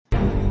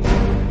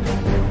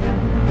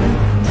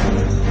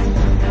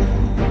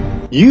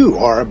You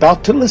are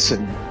about to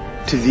listen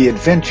to the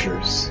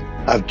adventures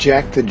of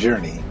Jack the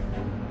Journey.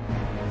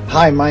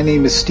 Hi, my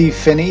name is Steve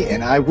Finney,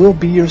 and I will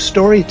be your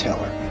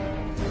storyteller.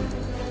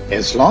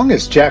 As long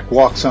as Jack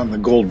walks on the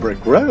Gold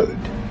Brick Road,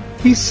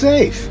 he's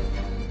safe.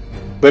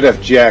 But if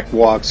Jack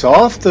walks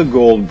off the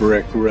Gold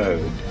Brick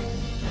Road,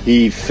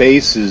 he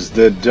faces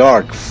the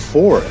dark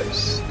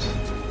forest.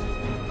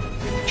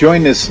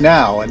 Join us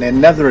now in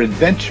another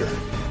adventure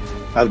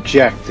of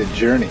Jack the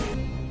Journey.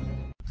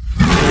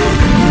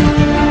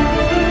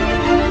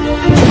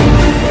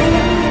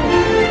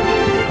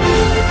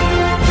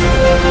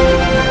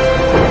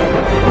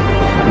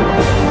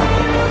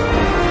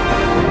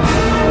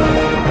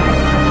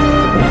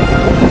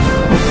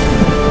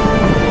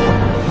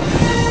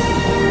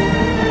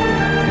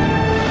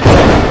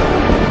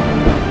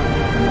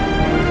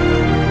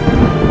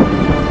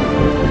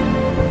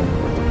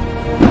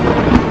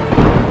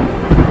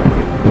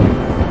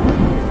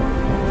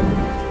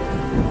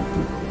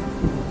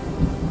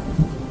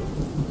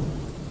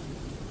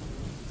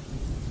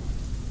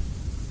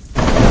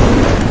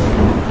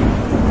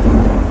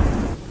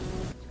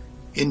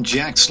 In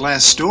Jack's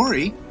last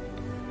story,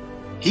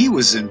 he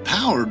was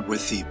empowered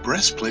with the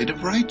breastplate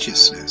of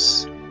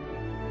righteousness,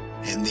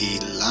 and the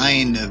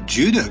Lion of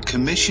Judah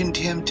commissioned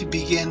him to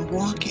begin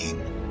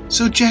walking.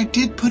 So Jack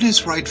did put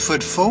his right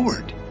foot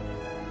forward,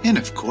 and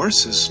of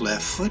course his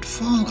left foot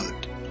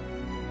followed.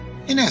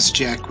 And as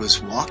Jack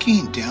was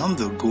walking down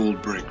the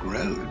Gold Brick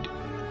Road,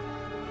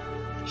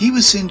 he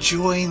was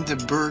enjoying the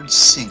birds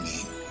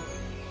singing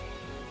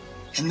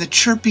and the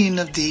chirping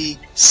of the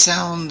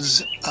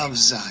sounds of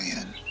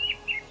Zion.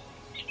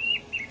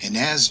 And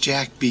as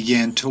Jack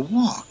began to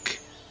walk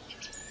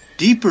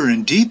deeper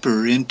and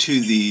deeper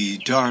into the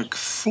dark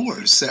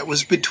forest that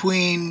was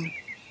between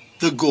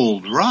the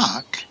Gold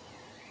Rock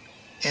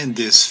and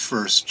this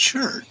first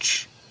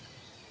church,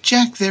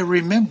 Jack there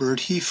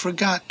remembered he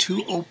forgot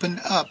to open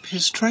up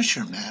his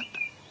treasure map.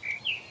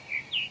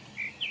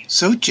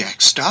 So Jack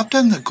stopped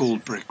on the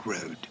Gold Brick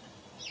Road,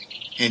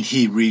 and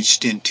he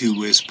reached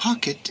into his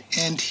pocket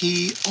and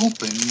he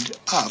opened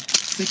up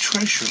the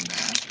treasure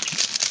map.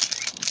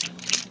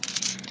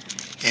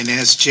 And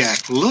as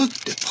Jack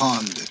looked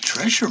upon the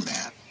treasure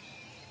map,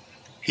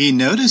 he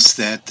noticed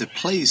that the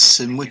place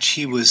in which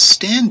he was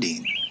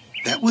standing,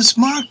 that was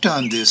marked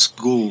on this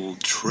gold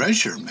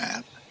treasure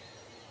map,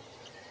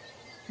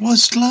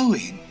 was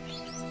glowing.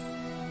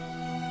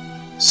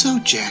 So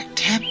Jack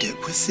tapped it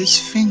with his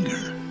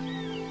finger,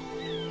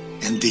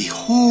 and the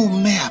whole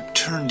map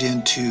turned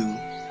into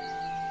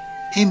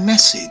a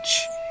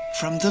message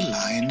from the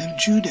Lion of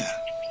Judah.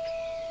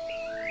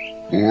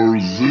 For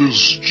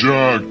this,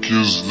 Jack,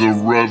 is the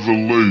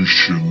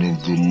revelation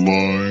of the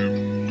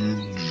Lion of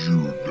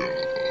Judah,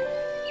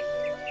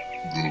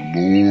 the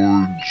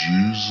Lord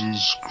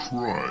Jesus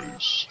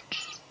Christ,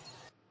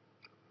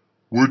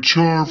 which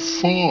our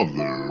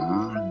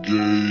Father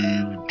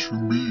gave to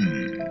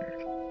me,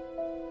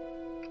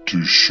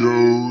 to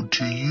show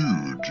to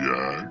you,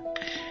 Jack,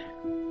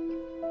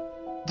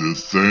 the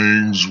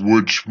things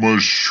which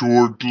must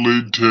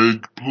shortly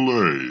take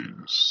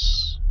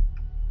place.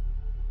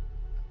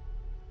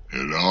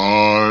 And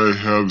I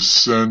have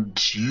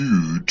sent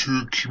you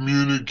to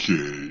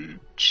communicate,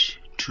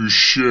 to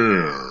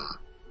share,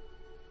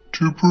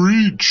 to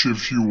preach,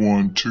 if you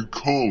want to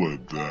call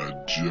it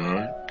that,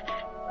 Jack,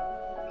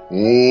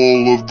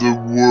 all of the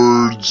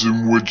words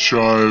in which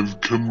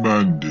I've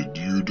commanded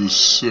you to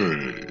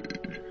say.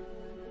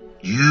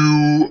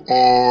 You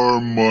are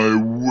my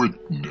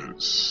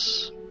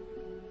witness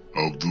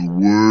of the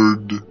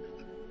word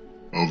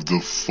of the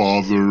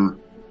Father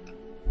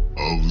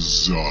of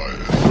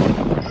Zion,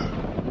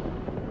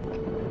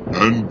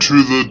 and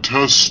to the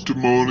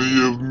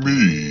testimony of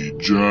me,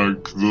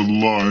 Jack the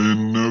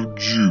Lion of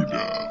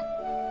Judah,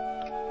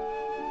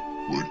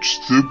 which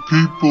the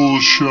people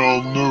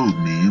shall know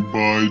me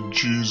by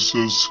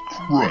Jesus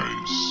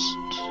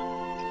Christ,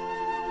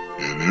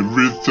 in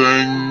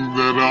everything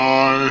that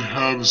I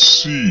have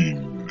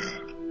seen.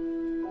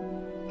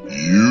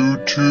 You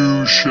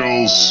too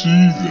shall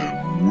see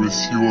them with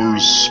your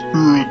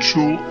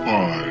spiritual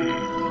eyes.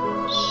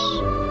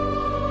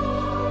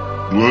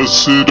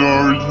 Blessed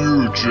are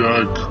you,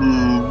 Jack, who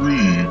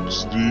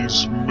reads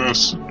these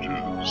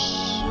messages,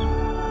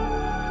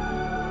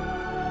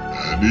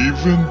 and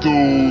even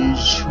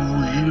those who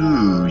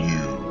hear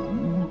you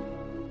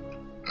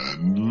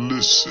and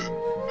listen,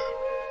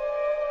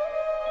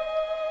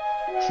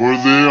 for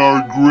they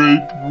are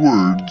great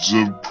words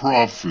of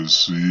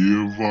prophecy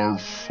of our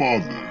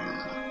Father,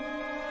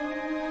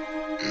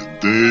 and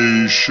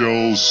they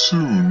shall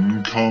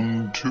soon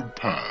come to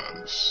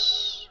pass.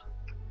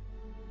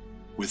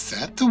 With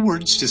that, the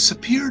words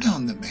disappeared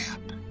on the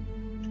map,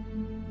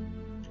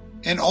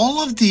 and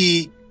all of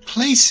the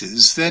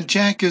places that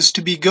Jack is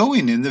to be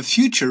going in the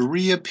future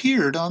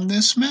reappeared on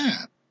this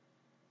map.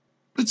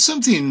 But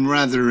something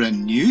rather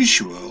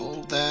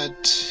unusual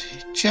that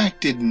Jack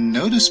didn't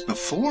notice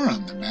before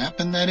on the map,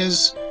 and that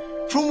is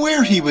from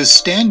where he was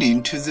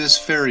standing to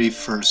this very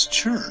first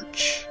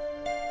church.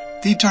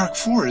 The dark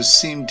forest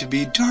seemed to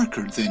be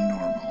darker than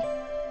normal,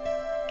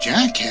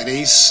 Jack had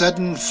a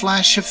sudden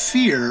flash of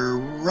fear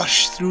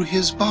rush through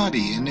his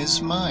body and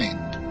his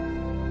mind.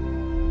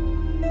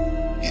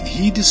 And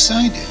he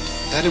decided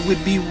that it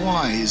would be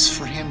wise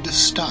for him to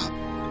stop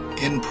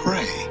and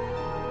pray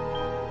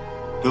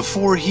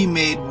before he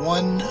made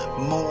one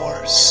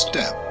more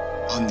step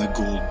on the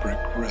Gold Brick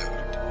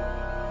Road.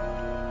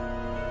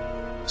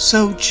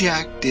 So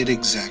Jack did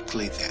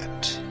exactly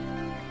that,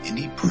 and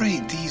he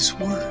prayed these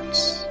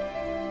words.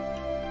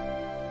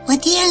 Well,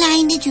 dear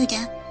Lion of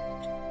Judah,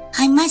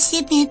 I must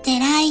admit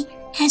that I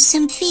have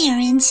some fear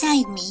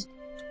inside me,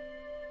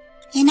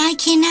 and I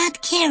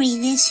cannot carry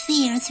this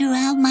fear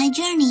throughout my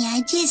journey.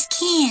 I just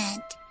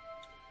can't.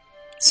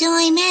 So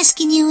I'm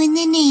asking you in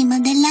the name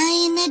of the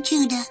Lion of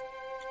Judah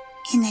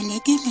and the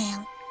little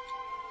lamb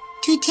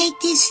to take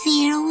this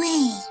fear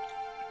away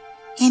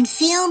and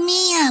fill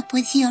me up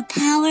with your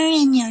power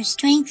and your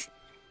strength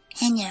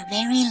and your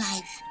very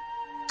life.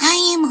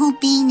 I am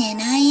hoping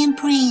and I am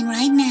praying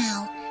right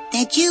now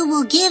that you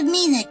will give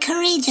me the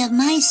courage of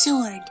my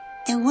sword,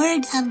 the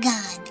word of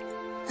God,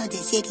 of the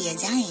city of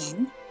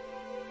Zion.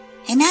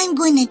 And I'm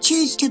going to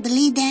choose to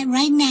believe that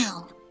right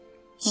now,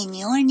 in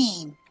your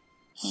name.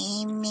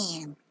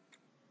 Amen.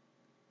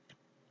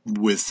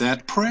 With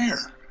that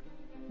prayer,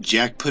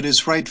 Jack put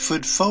his right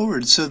foot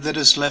forward so that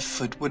his left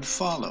foot would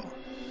follow.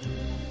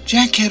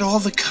 Jack had all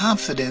the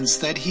confidence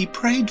that he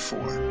prayed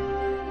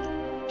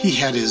for. He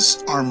had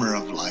his armor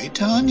of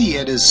light on, he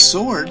had his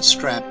sword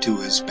strapped to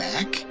his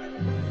back,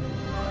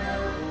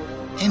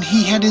 and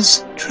he had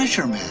his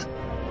treasure map.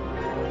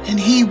 And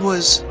he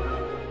was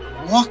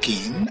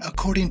walking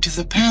according to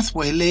the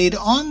pathway laid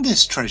on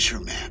this treasure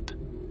map.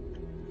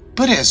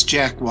 But as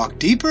Jack walked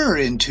deeper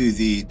into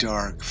the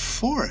dark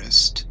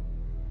forest,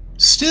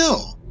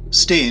 still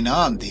staying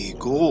on the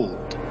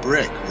Gold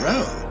Brick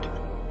Road,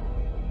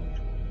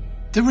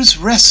 there was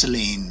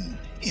wrestling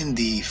in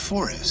the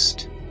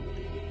forest.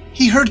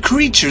 He heard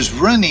creatures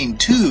running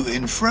to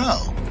and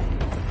fro,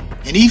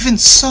 and even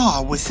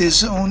saw with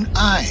his own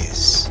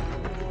eyes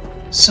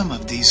some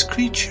of these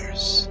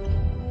creatures.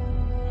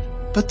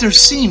 But there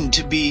seemed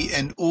to be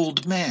an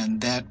old man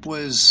that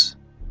was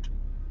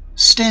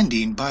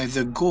standing by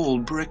the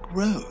Gold Brick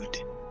Road.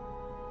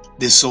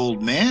 This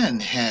old man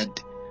had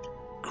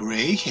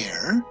gray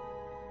hair,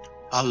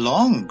 a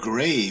long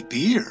gray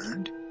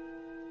beard,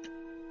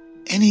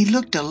 and he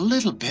looked a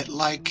little bit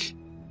like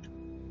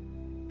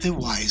the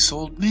wise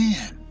old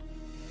man.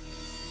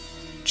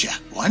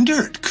 Jack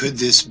wondered, could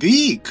this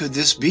be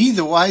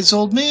the wise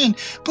old man?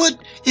 But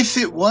if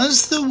it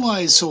was the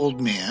wise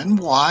old man,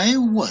 why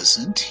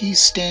wasn't he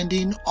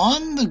standing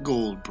on the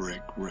Gold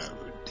Brick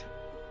Road?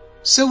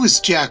 So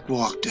as Jack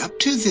walked up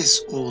to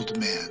this old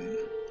man,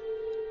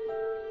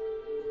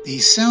 the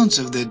sounds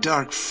of the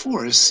dark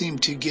forest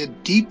seemed to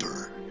get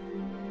deeper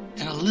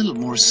and a little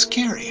more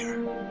scarier.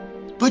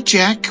 But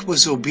Jack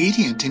was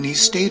obedient and he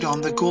stayed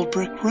on the Gold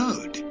Brick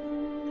Road.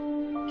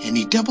 And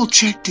he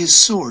double-checked his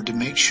sword to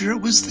make sure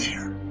it was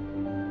there.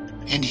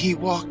 And he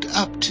walked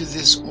up to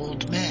this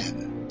old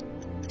man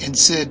and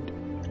said,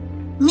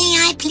 May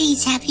I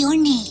please have your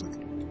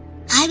name?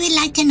 I would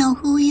like to know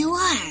who you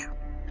are.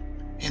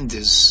 And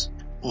this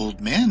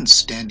old man,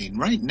 standing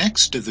right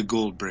next to the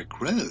Gold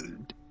Brick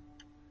Road,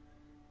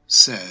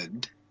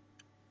 said,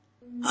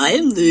 I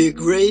am the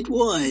great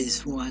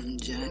wise one,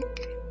 Jack.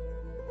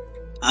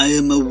 I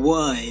am a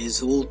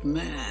wise old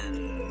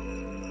man.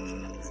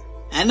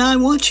 And I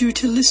want you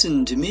to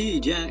listen to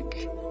me, Jack,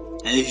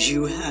 as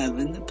you have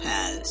in the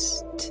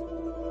past.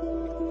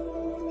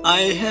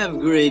 I have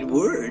great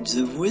words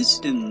of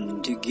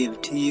wisdom to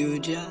give to you,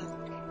 Jack.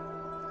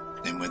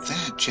 And with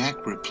that,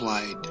 Jack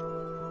replied,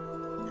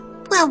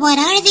 Well, what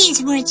are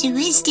these words of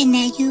wisdom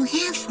that you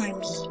have for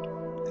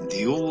me? And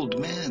the old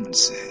man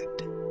said,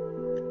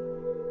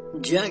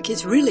 Jack,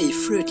 it's really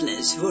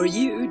fruitless for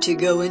you to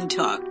go and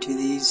talk to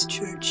these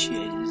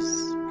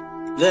churches.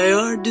 They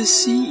are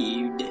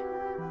deceived.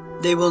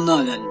 They will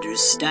not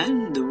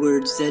understand the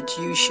words that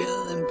you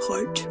shall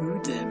impart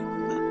to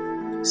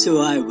them.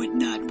 So I would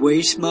not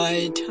waste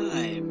my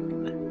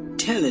time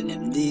telling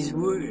them these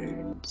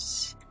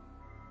words.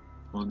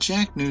 Well,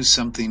 Jack knew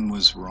something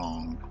was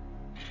wrong,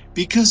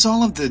 because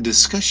all of the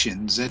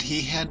discussions that he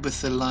had with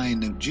the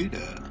Lion of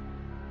Judah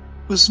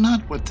was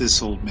not what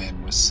this old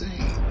man was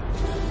saying.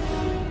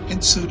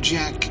 And so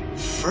Jack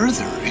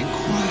further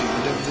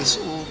inquired of this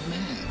old man.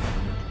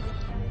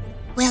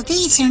 Well,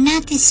 these are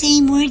not the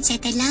same words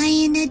that the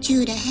Lion of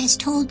Judah has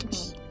told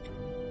me.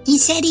 He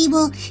said he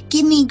will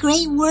give me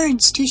great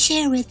words to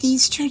share with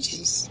these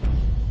churches,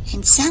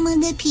 and some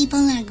of the people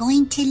are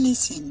going to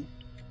listen.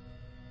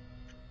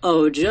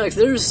 Oh, Jack,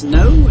 there's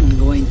no one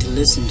going to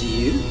listen to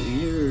you.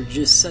 You're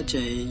just such a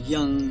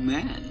young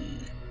man.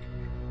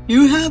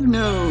 You have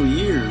no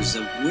years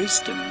of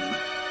wisdom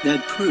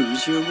that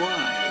proves you're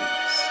wise.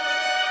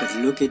 But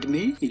look at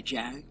me,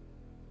 Jack.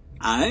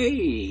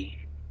 I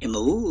am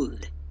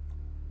old.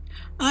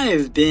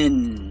 I've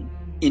been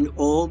in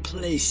all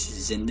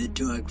places in the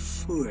dark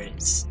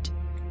forest.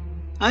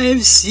 I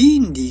have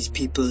seen these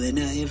people and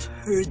I have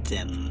heard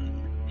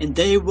them, and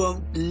they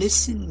won't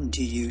listen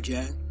to you,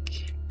 Jack.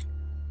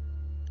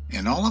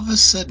 And all of a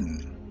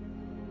sudden,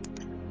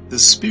 the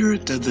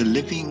Spirit of the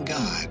living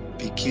God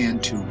began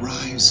to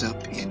rise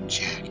up in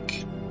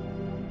Jack.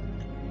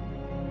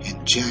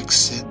 And Jack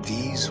said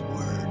these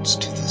words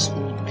to this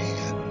old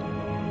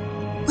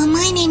man. Well,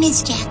 my name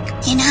is Jack,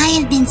 and I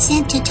have been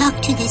sent to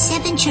talk to the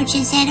 7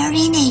 churches that are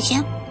in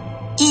Asia,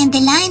 and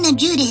the Lion of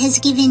Judah has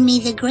given me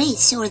the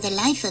grace or the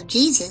life of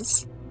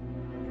Jesus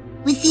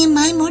within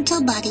my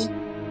mortal body,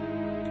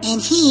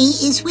 and he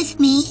is with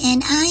me,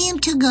 and I am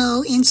to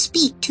go and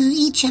speak to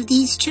each of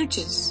these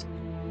churches.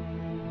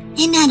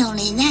 And not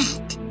only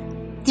that,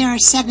 there are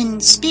 7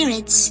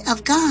 spirits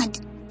of God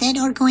that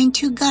are going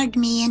to guard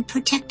me and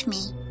protect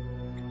me.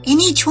 And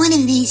each one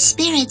of these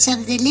spirits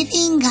of the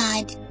living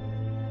God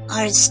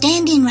are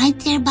standing right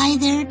there by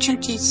their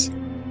churches,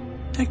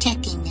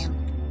 protecting them.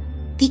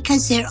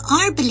 Because there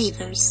are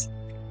believers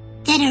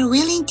that are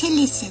willing to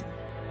listen.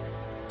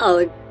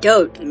 Oh,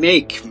 don't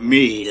make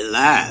me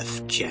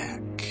laugh, Jack.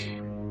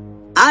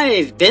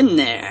 I've been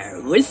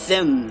there with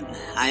them.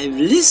 I've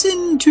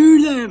listened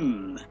to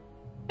them.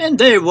 And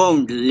they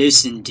won't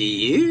listen to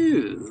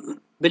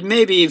you. But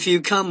maybe if you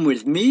come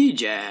with me,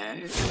 Jack,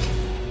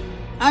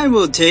 I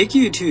will take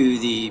you to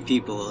the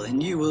people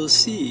and you will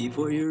see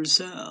for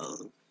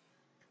yourself.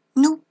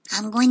 Nope,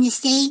 I'm going to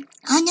stay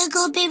on the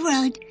Gold Brick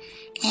Road.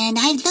 And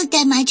I've looked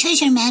at my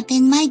treasure map,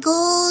 and my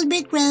Gold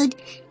Brick Road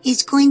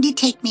is going to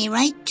take me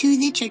right to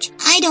the church.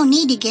 I don't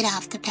need to get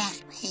off the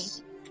pathway.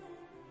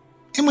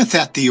 And with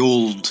that, the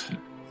old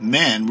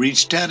man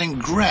reached out and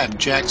grabbed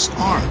Jack's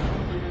arm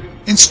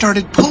and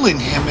started pulling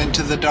him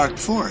into the dark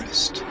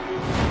forest.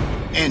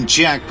 And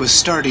Jack was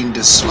starting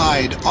to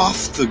slide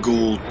off the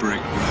Gold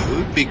Brick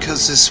Road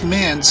because this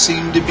man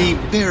seemed to be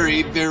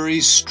very,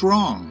 very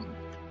strong.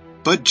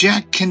 But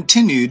Jack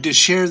continued to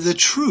share the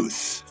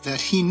truth that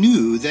he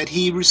knew that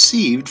he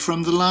received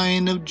from the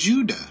Lion of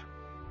Judah.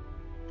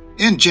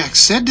 And Jack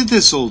said to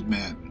this old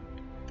man,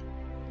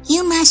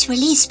 You must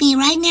release me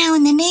right now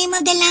in the name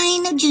of the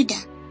Lion of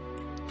Judah,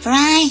 for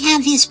I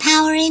have his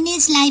power and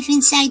his life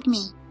inside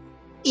me.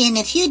 And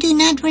if you do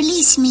not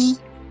release me,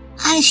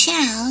 I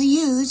shall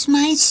use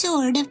my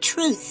sword of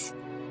truth.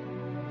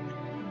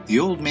 The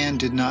old man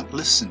did not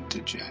listen to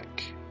Jack.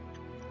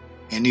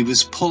 And he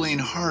was pulling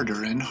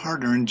harder and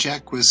harder, and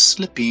Jack was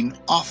slipping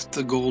off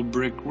the Gold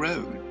Brick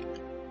Road.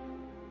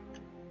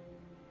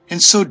 And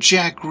so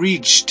Jack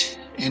reached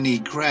and he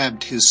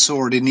grabbed his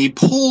sword and he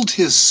pulled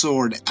his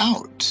sword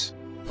out.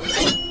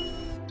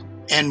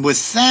 And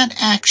with that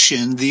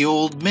action, the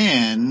old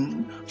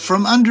man,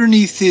 from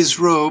underneath his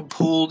robe,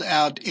 pulled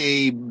out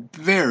a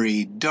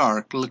very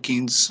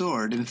dark-looking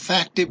sword. In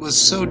fact, it was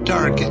so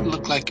dark it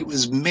looked like it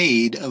was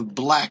made of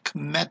black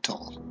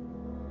metal.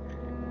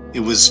 It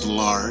was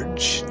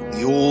large.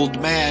 The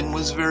old man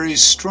was very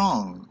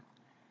strong.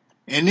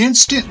 And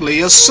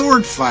instantly a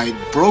sword fight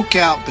broke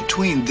out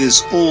between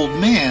this old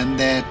man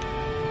that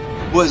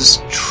was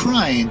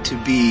trying to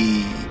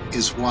be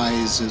as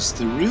wise as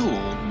the real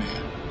old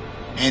man.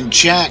 And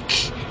Jack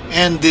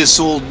and this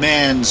old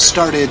man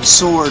started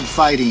sword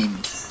fighting.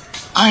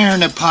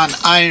 Iron upon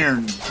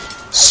iron,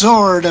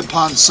 sword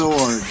upon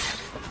sword.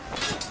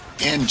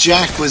 And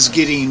Jack was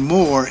getting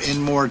more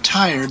and more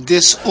tired.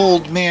 This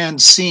old man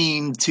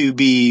seemed to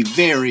be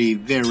very,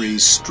 very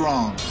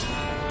strong.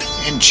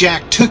 And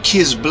Jack took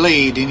his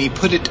blade and he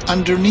put it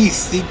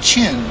underneath the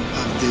chin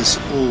of this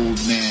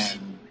old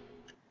man.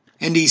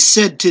 And he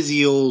said to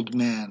the old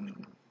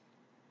man,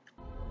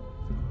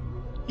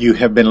 You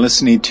have been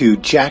listening to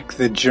Jack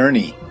the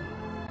Journey.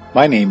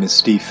 My name is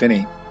Steve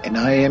Finney, and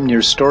I am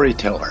your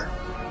storyteller.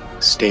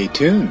 Stay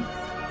tuned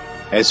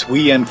as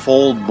we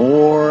unfold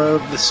more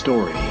of the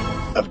story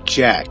of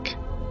Jack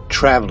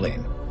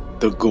traveling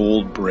the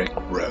Gold Brick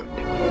Road.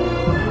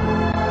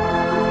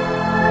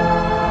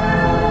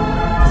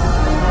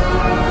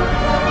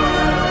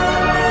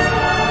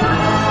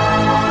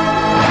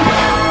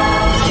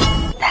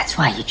 That's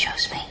why you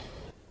chose me.